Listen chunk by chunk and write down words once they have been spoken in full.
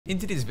In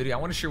today's video,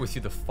 I want to share with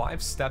you the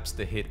 5 steps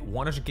to hit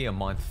 100K a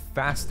month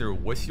faster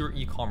with your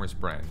e-commerce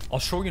brand. I'll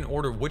show you in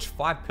order which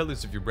 5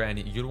 pillars of your brand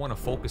you'd want to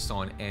focus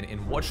on and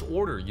in which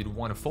order you'd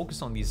want to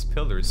focus on these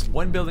pillars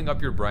when building up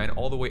your brand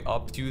all the way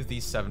up to the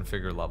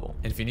 7-figure level.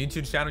 And if you're new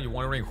to the channel, you're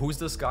wondering who's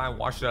this guy,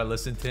 why should I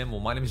listen to him? Well,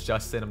 my name is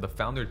Justin. I'm the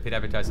founder at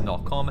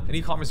paidadvertising.com, an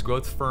e-commerce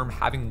growth firm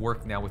having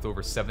worked now with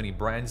over 70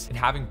 brands and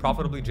having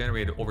profitably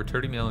generated over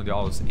 $30 million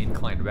in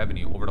client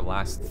revenue over the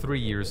last 3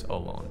 years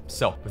alone.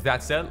 So with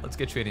that said, let's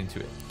get straight into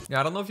it.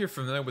 Now, I don't know if you're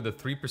familiar with the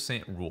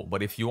 3% rule,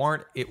 but if you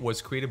aren't, it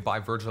was created by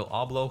Virgil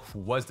Abloh, who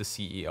was the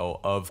CEO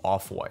of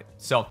Off-White.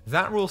 So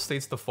that rule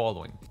states the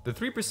following. The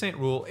 3%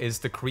 rule is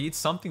to create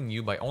something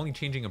new by only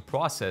changing a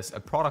process,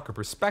 a product, or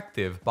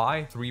perspective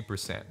by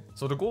 3%.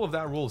 So the goal of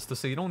that rule is to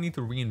say you don't need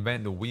to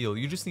reinvent the wheel.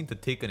 You just need to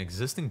take an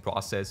existing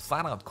process,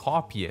 flat out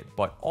copy it,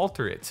 but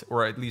alter it,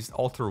 or at least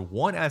alter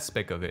one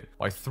aspect of it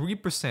by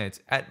 3%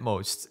 at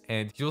most,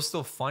 and you'll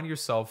still find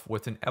yourself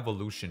with an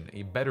evolution,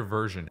 a better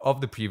version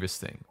of the previous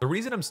thing. The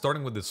reason I'm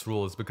starting with this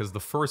rule is because the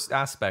first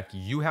aspect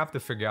you have to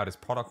figure out is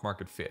product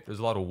market fit. There's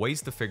a lot of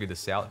ways to figure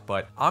this out,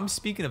 but I'm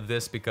speaking of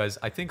this because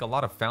I think a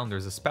lot of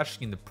founders,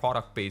 especially in the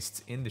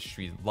product-based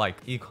industry like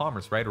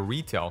e-commerce, right, or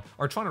retail,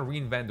 are trying to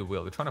reinvent the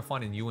wheel. They're trying to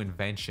find a new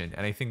invention,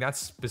 and I think that's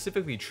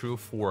specifically true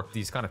for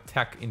these kind of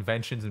tech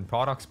inventions and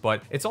products,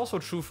 but it's also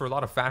true for a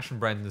lot of fashion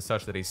brands and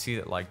such that I see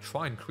that like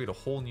try and create a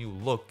whole new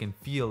look and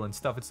feel and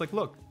stuff. It's like,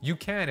 look, you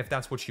can if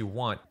that's what you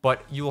want,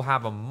 but you'll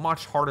have a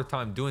much harder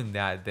time doing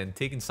that than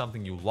taking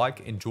something you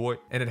like, enjoy,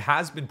 and it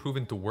has been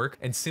proven to work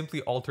and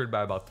simply altered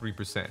by about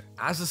 3%.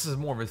 As this is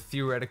more of a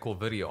theoretical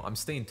video, I'm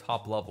staying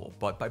top level,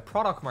 but by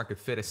product market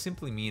fit, I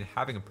simply mean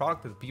having a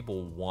product that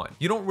people want.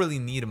 You don't really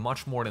need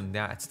much more than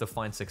that to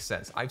find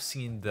success. I've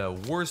seen the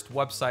worst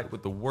website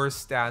with the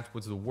worst stats,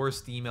 with the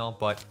worst email,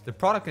 but the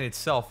product in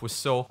itself was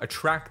so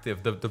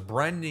attractive. The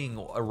branding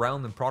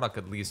around the product,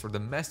 at least, or the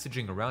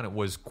messaging around it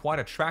was quite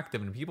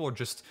attractive, and people are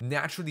just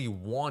naturally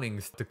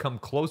wanting to come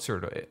closer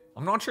to it.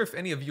 I'm not sure if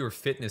any of you are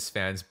fitness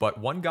fans, but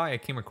one guy I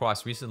came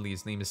across recently,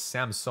 his name is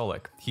Sam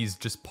Sulek. He's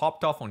just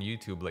popped off on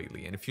YouTube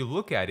lately. And if you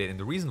look at it, and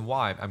the reason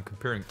why I'm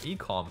comparing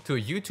ECOM to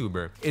a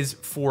YouTuber is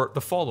for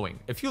the following.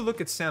 If you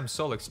look at Sam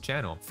Sulek's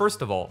channel,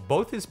 first of all,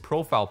 both his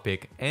profile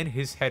pic and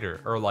his header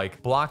are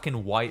like black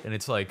and white. And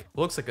it's like,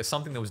 looks like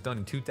something that was done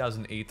in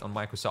 2008 on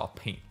Microsoft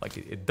Paint. Like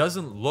it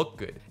doesn't look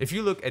good. If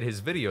you look at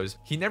his videos,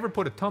 he never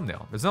put a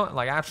thumbnail. There's not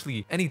like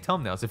actually any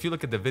thumbnails. If you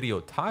look at the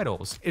video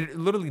titles, it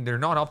literally, they're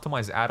not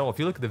optimized at all. If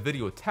you look at the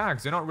video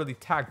tags, they're not really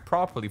tagged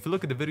properly. If you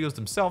look at the videos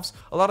themselves,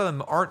 a lot of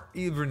them aren't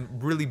even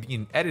really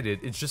being edited.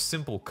 It's just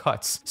simple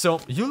cuts.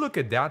 So you look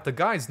at that, the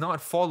guy's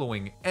not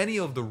following any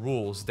of the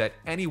rules that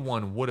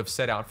anyone would have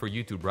set out for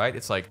YouTube, right?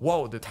 It's like,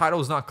 whoa, the title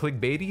is not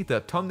clickbaity,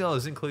 the thumbnail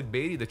isn't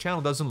clickbaity, the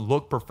channel doesn't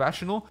look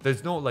professional,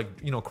 there's no like,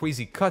 you know,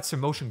 crazy cuts or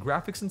motion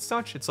graphics and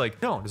such. It's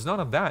like, no, there's none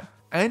of that.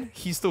 And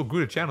he still grew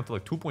the channel to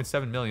like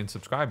 2.7 million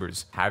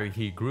subscribers. How did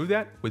he grew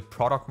that? With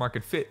product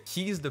market fit.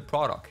 He's the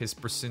product. His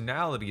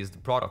personality is the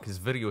product. His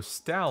video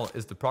style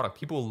is the product.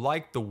 People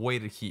like the way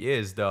that he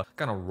is, the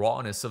kind of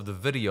rawness of the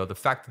video, the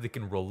fact that they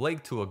can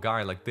relate to a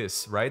guy like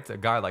this, right? A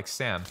guy like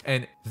Sam.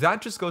 And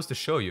that just goes to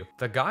show you,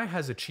 the guy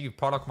has achieved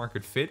product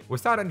market fit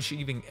without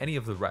achieving any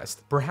of the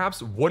rest.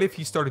 Perhaps, what if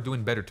he started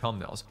doing better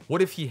thumbnails?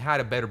 What if he had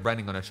a better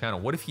branding on a channel?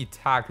 What if he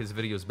tagged his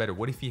videos better?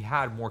 What if he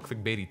had more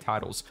clickbaity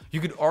titles? You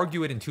could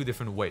argue it in two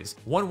different ways.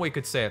 One way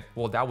could say,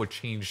 well, that would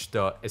change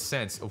the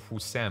essence of who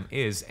Sam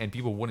is and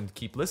people wouldn't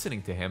keep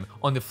listening to him.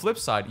 On the flip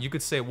side, you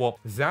could say, well,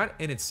 that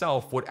in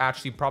itself would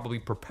actually probably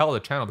propel the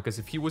channel, because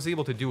if he was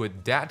able to do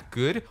it that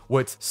good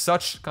with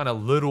such kind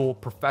of little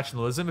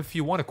professionalism, if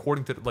you want,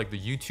 according to like the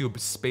YouTube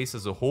space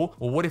as a whole,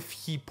 well, what if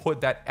he put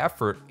that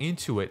effort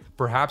into it?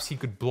 Perhaps he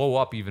could blow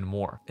up even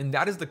more. And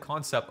that is the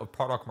concept of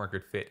product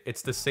market fit.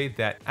 It's to say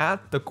that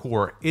at the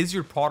core, is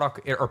your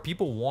product, are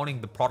people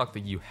wanting the product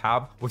that you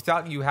have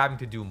without you having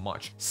to do much?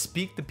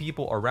 Speak to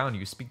people around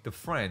you, speak to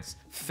friends,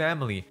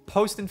 family,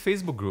 post in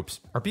Facebook groups.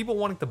 Are people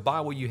wanting to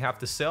buy what you have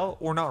to sell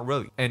or not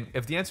really? And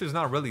if the answer is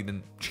not really,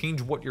 then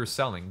change what you're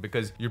selling,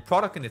 because your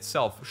product in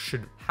itself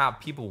should have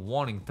people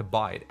wanting to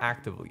buy it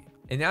actively.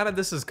 And now that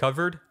this is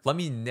covered, let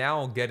me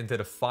now get into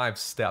the 5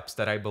 steps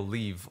that I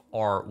believe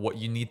are what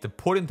you need to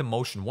put into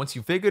motion. Once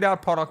you figured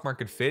out product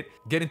market fit,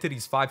 get into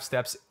these 5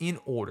 steps in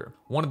order.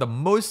 One of the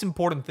most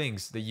important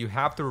things that you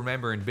have to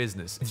remember in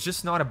business, it's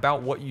just not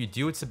about what you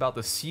do, it's about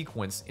the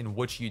sequence in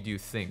which you do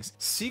things.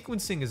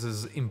 Sequencing is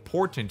as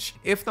important,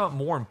 if not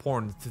more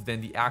important,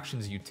 than the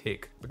actions you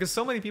take. Because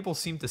so many people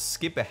seem to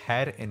skip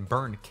ahead and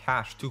burn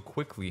cash too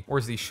quickly,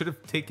 whereas they should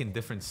have taken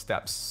different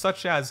steps,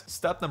 such as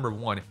step number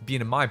 1 being,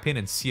 in my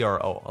opinion, CRO.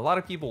 CRO. A lot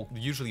of people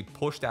usually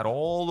push that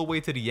all the way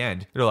to the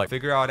end. They're like,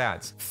 figure out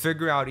ads,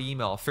 figure out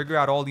email, figure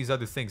out all these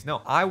other things.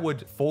 No, I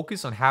would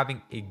focus on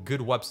having a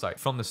good website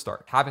from the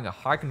start, having a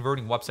high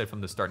converting website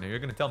from the start. Now you're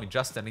going to tell me,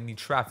 Justin, I need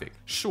traffic.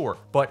 Sure,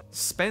 but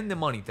spend the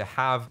money to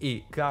have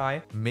a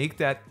guy make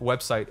that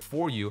website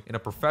for you in a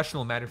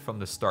professional manner from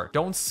the start.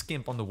 Don't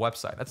skimp on the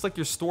website. That's like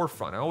your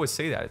storefront. I always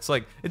say that. It's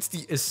like, it's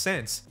the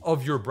essence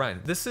of your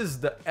brand. This is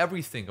the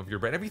everything of your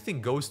brand.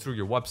 Everything goes through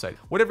your website.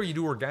 Whatever you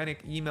do,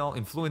 organic, email,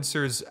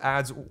 influencers,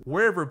 ads,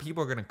 wherever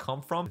people are going to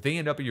come from, they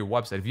end up at your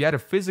website. If you had a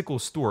physical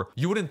store,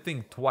 you wouldn't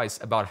think twice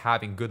about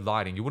having good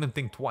lighting. You wouldn't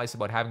think twice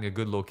about having a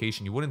good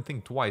location. You wouldn't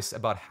think twice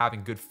about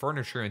having good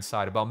furniture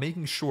inside, about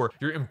making sure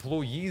your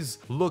employees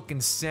look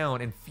and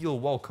sound and feel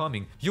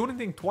welcoming. You wouldn't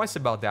think twice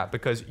about that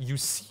because you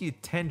see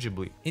it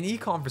tangibly. In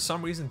e-com, for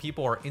some reason,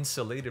 people are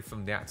insulated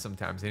from that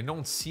sometimes. They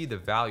don't see the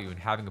value in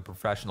having a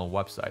professional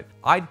website.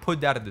 I'd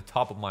put that at the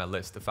top of my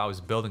list if I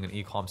was building an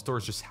e-com store,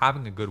 is just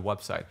having a good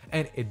website.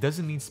 And it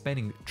doesn't mean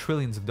spending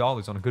trillions of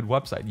dollars on a good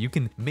website. You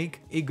can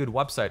make a good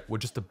website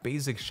with just a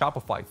basic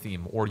Shopify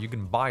theme, or you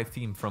can buy a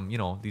theme from, you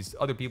know, these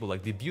other people.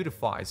 Like the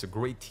Beautify is a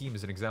great team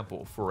as an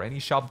example for any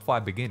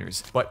Shopify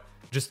beginners. But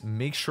just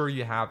make sure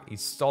you have a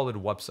solid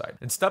website.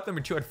 And step number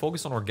 2, I'd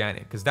focus on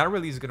organic, because that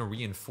really is going to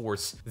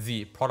reinforce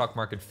the product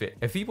market fit.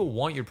 If people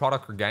want your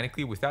product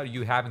organically without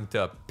you having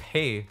to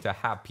pay to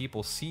have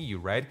people see you,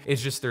 right?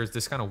 It's just there's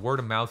this kind of word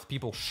of mouth.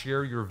 People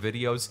share your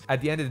videos. At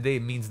the end of the day,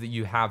 it means that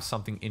you have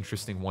something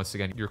interesting. Once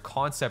again, your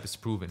concept is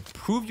proven.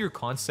 Prove your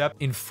concept,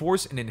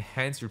 enforce and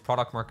enhance your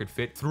product market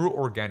fit through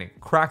organic.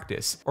 Crack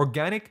this.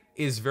 Organic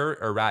is very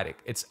erratic.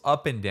 It's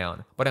up and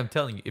down. But I'm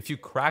telling you, if you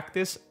crack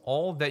this,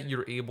 all that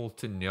you're able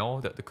to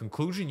know, that the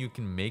conclusion you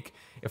can make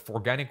if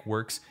organic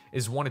works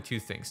is one of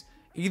two things.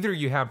 Either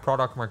you have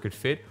product market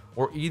fit,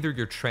 or either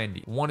you're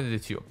trendy. One of the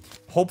two.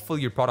 Hopefully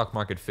your product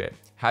market fit.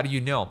 How do you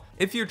know?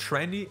 If you're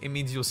trendy, it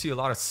means you'll see a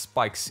lot of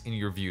spikes in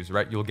your views,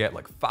 right? You'll get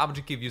like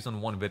 500K views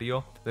on one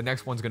video. The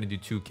next one's going to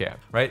do 2K,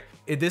 right?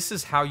 This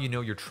is how you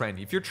know you're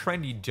trendy. If you're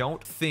trendy,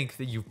 don't think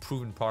that you've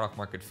proven product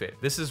market fit.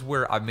 This is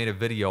where I've made a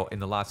video in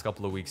the last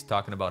couple of weeks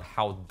talking about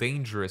how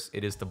dangerous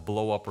it is to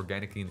blow up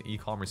organically in the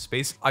e-commerce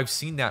space. I've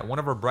seen that one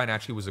of our brand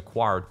actually was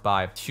acquired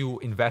by 2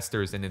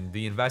 investors, and then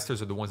the investors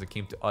are the ones that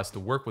came to us to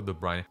work with the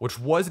brand, which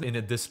wasn't in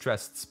a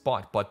distressed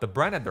spot, but the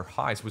brand at their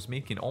highs was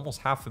making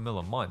almost $500,000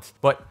 a month,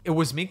 but it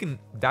was making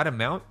that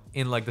amount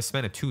in like the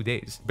span of 2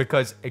 days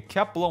because it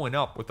kept blowing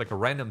up with like a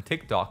random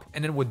TikTok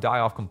and then would die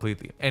off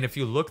completely. And if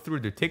you look through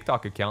their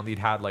TikTok account, they'd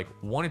had like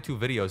 1 or 2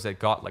 videos that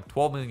got like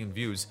 12 million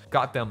views,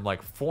 got them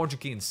like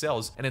 400K in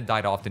sales, and then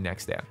died off the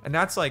next day. And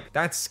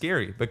that's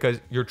scary because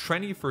you're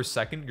trendy for a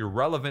second, you're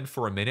relevant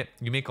for a minute,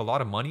 you make a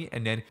lot of money,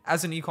 and then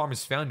as an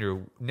e-commerce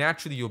founder,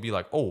 naturally you'll be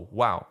like, oh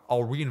wow,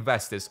 I'll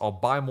reinvest this, I'll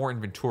buy more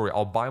inventory,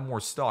 I'll buy more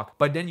stock.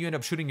 But then you end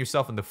up shooting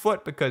yourself in the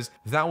foot because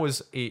that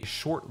was a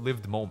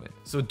short-lived moment.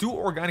 So do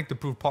organic to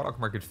prove product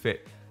market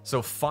fit.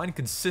 So find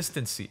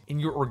consistency in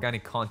your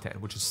organic content,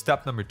 which is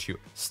step number 2.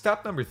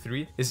 Step number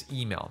 3 is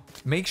email.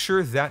 Make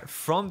sure that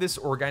from this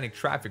organic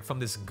traffic, from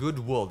this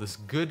goodwill, this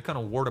good kind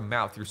of word of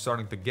mouth you're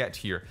starting to get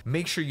here,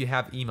 make sure you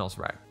have emails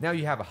right. Now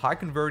you have a high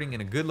converting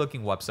and a good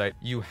looking website.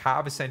 You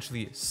have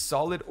essentially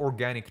solid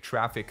organic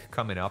traffic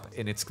coming up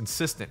and it's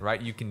consistent,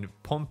 right? You can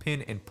pump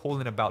in and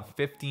pull in about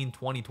 15,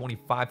 20,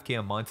 25K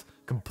a month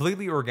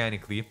completely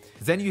organically.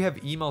 Then you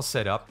have email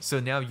set up. So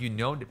now you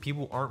know that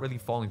people aren't really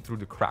falling through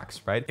the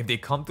cracks, right? If they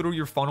come through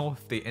your funnel,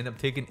 if they end up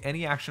taking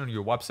any action on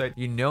your website,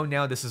 you know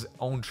now this is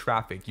own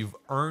traffic. You've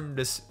earned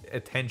this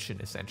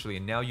attention essentially.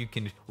 And now you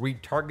can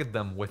retarget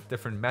them with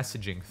different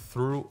messaging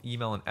through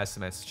email and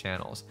SMS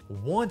channels.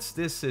 Once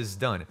this is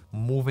done,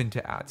 move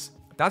into ads.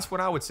 That's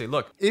what I would say.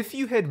 Look, if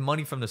you had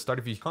money from the start,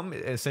 if you come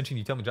essentially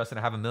you tell me, Justin,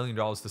 I have $1 million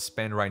to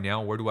spend right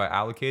now, where do I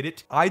allocate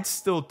it? I'd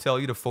still tell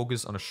you to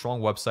focus on a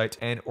strong website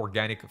and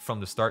organic from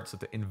the start, so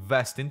to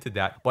invest into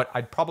that. But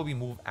I'd probably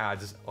move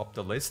ads up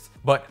the list.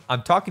 But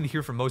I'm talking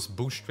here for most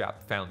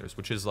bootstrap founders,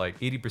 which is like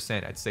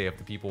 80%, I'd say, of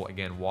the people,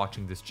 again,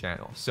 watching this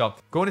channel. So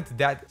going into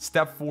that,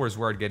 step 4 is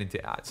where I'd get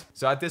into ads.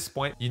 So at this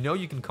point, you know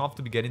you can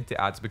comfortably get into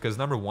ads because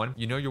number 1,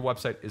 you know your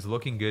website is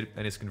looking good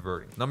and it's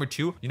converting. Number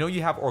 2, you know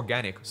you have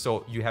organic,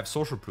 so you have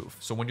social proof.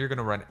 So when you're going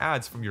to run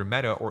ads from your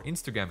Meta or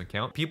Instagram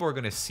account, people are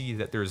going to see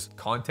that there's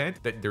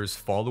content, that there's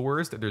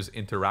followers, that there's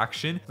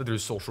interaction, that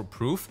there's social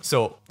proof.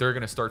 So they're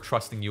going to start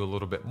trusting you a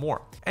little bit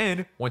more.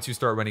 And once you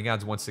start running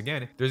ads, once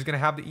again, there's going to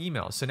have the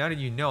email. So now that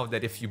you know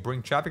that if you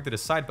bring traffic to the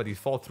site, but they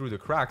fall through the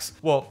cracks,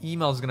 well,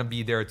 email is going to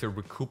be there to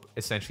recoup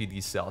essentially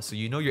these sales. So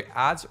you know your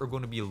ads are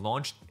going to be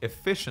launched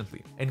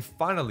efficiently. And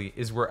finally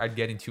is where I'd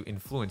get into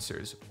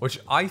influencers, which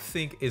I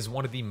think is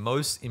one of the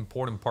most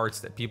important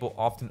parts that people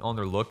often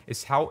underlook,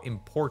 is how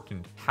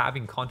important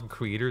having content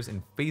creators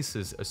and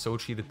faces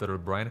associated to their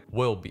brand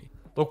will be.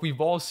 Look,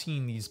 we've all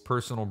seen these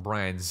personal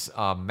brands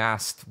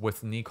masked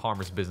with an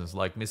e-commerce business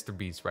like Mr.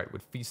 Beast, right?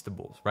 With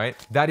Feastables, right?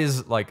 That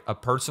is like a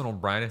personal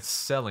brand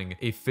selling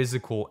a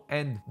physical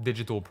and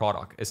digital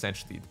product,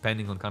 essentially,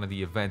 depending on kind of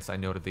the events I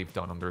know that they've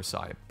done on their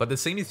side. But the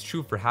same is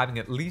true for having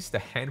at least a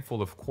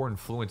handful of core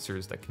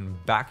influencers that can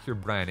back your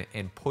brand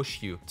and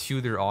push you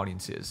to their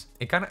audiences.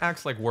 It kind of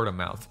acts like word of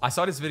mouth. I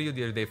saw this video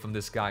the other day from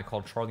this guy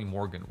called Charlie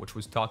Morgan, which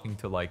was talking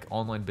to like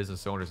online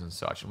business owners and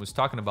such, and was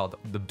talking about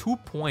the 2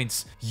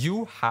 points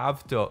you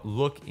have to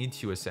look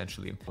into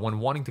essentially when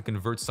wanting to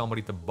convert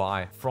somebody to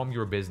buy from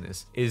your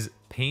business is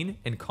pain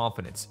and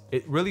confidence.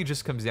 It really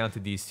just comes down to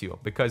these 2,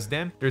 because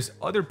then there's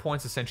other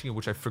points essentially,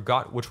 which I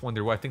forgot which one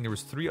there were. I think there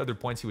was 3 other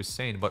points he was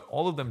saying, but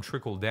all of them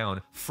trickle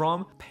down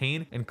from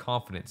pain and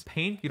confidence.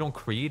 Pain, you don't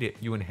create it,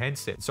 you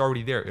enhance it. It's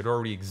already there, it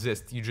already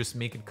exists, you just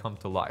make it come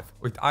to life.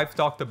 I've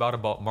talked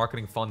about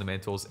marketing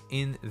fundamentals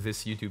in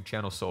this YouTube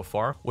channel so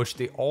far, which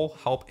they all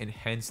help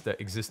enhance the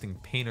existing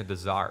pain or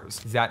desires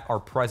that are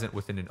present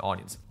within an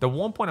audience. The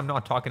one point I'm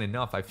not talking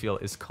enough, I feel,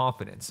 is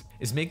confidence,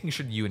 is making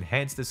sure you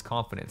enhance this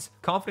confidence.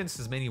 Confidence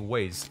is many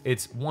ways.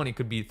 It's one, it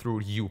could be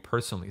through you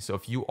personally. So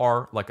if you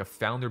are like a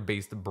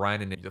founder-based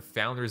brand and the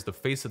founder is the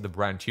face of the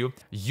brand too,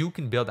 you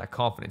can build that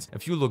confidence.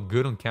 If you look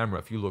good on camera,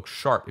 if you look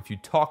sharp, if you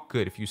talk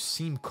good, if you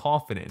seem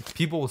confident,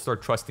 people will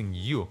start trusting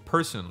you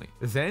personally.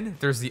 Then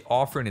there's the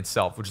offer in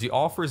itself, which the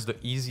offer is the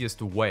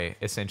easiest way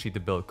essentially to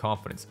build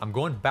confidence. I'm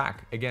going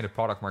back again to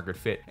product market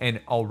fit,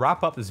 and I'll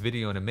wrap up this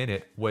video in a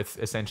minute with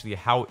essentially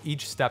how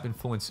each step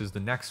influences the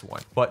next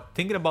one. But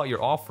thinking about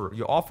your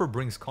offer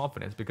brings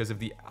confidence, because if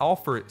the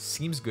offer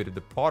seems good, if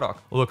the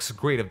product looks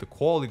great, if the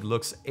quality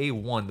looks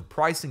A1, the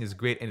pricing is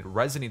great, and it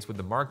resonates with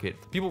the market,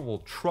 people will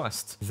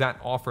trust that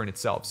offer in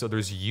itself. So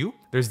there's you,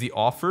 there's the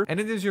offer, and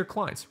then there's your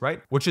clients,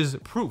 right? Which is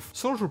proof,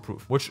 social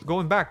proof, which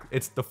going back,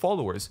 it's the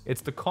followers,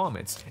 it's the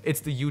comments,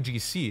 it's the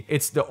UGC,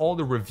 it's all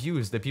the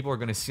reviews that people are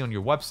going to see on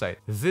your website.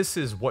 This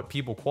is what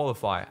people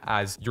qualify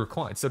as your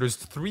clients. So there's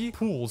 3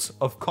 pools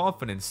of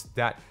confidence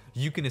that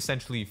you can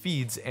essentially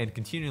feed and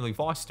continually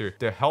foster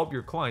to help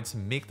your clients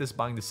make this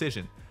buying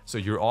decision. So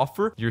your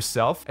offer,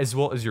 yourself, as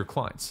well as your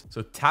clients.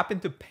 So tap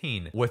into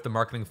pain with the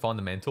marketing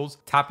fundamentals,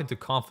 tap into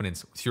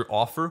confidence with your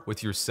offer,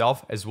 with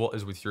yourself, as well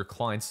as with your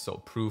clients.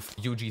 So proof,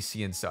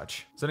 UGC, and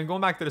such. So then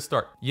going back to the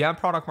start, you have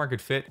product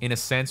market fit in a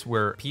sense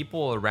where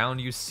people around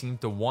you seem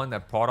to want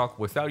that product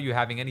without you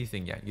having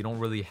anything yet. You don't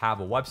really have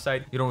a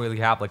website. You don't really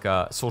have like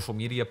a social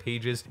media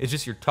pages. It's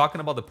just you're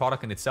talking about the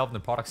product in itself and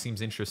the product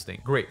seems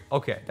interesting. Great.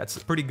 Okay, that's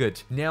pretty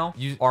good. Now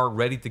you are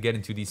ready to get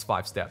into these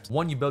 5 steps.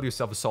 1, you build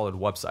yourself a solid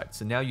website.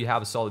 So now you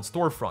have a solid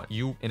storefront.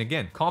 And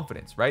again,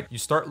 confidence, right? You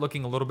start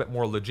looking a little bit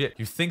more legit.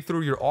 You think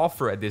through your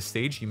offer at this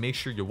stage. You make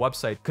sure your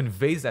website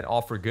conveys that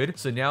offer good.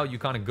 So now you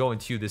kind of go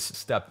into this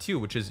step 2,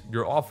 which is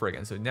your offer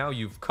again. So now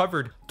you've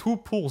covered 2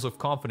 pools of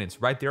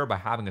confidence right there by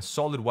having a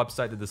solid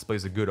website that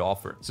displays a good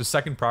offer. So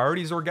second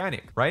priority is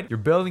organic, right? You're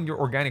building your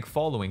organic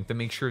following to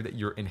make sure that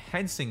you're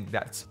enhancing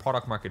that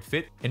product market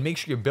fit, and make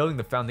sure you're building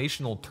the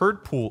foundational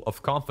 3rd pool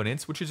of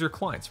confidence, which is your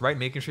clients, right?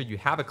 Making sure you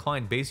have a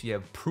client base, you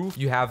have proof,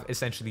 you have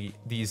essentially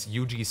these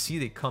UGC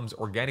that comes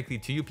organically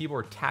to you. People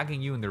are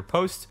tagging you in their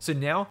posts. So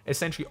now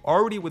essentially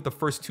already with the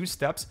first 2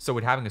 steps, so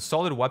with having a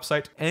solid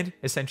website and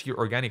essentially your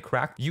organic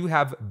crack, you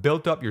have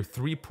built up your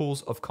 3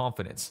 pools of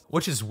confidence,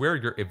 which is where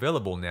you're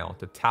available now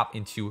to tap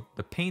into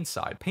the pain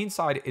side. Pain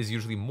side is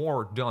usually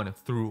more done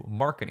through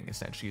marketing,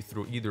 essentially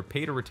through either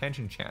paid or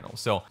retention channels.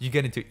 So you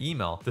get into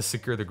email to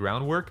secure the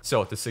groundwork.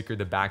 So to secure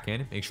the back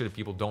end, make sure that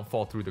people don't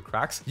fall through the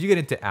cracks. You get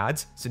into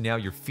ads. So now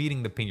you're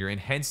feeding the pain, you're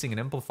enhancing and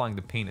amplifying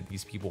the pain that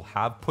these people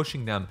have,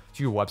 pushing them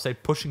to your website,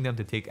 pushing them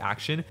to take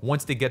action.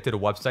 Once they get to the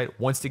website,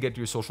 once they get to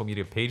your social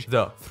media page,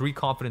 the 3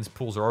 confidence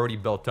pools are already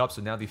built up.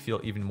 So now they feel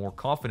even more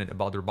confident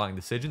about their buying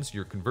decisions.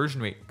 Your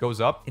conversion rate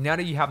goes up. And now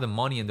that you have the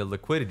money and the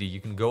liquidity, you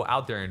can go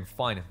out there and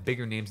find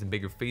bigger names and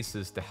bigger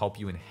faces to help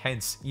you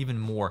enhance even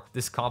more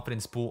this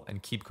confidence pool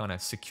and keep kind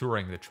of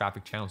securing the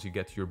traffic channels you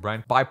get to your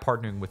brand by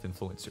partnering with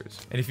influencers.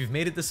 And if you've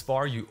made it this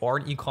far, you are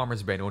an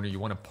e-commerce brand owner, you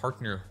want to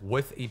partner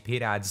with a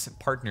paid ads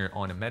partner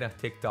on a Meta,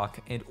 TikTok,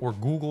 and or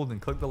Google, then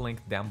click the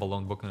link down below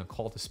and book a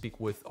call to speak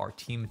with our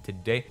team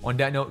today. On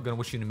that note, I'm going to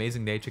wish you an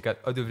amazing day. Check out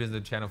other videos on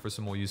the channel for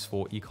some more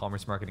useful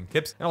e-commerce marketing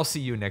tips, and I'll see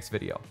you next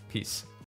video. Peace.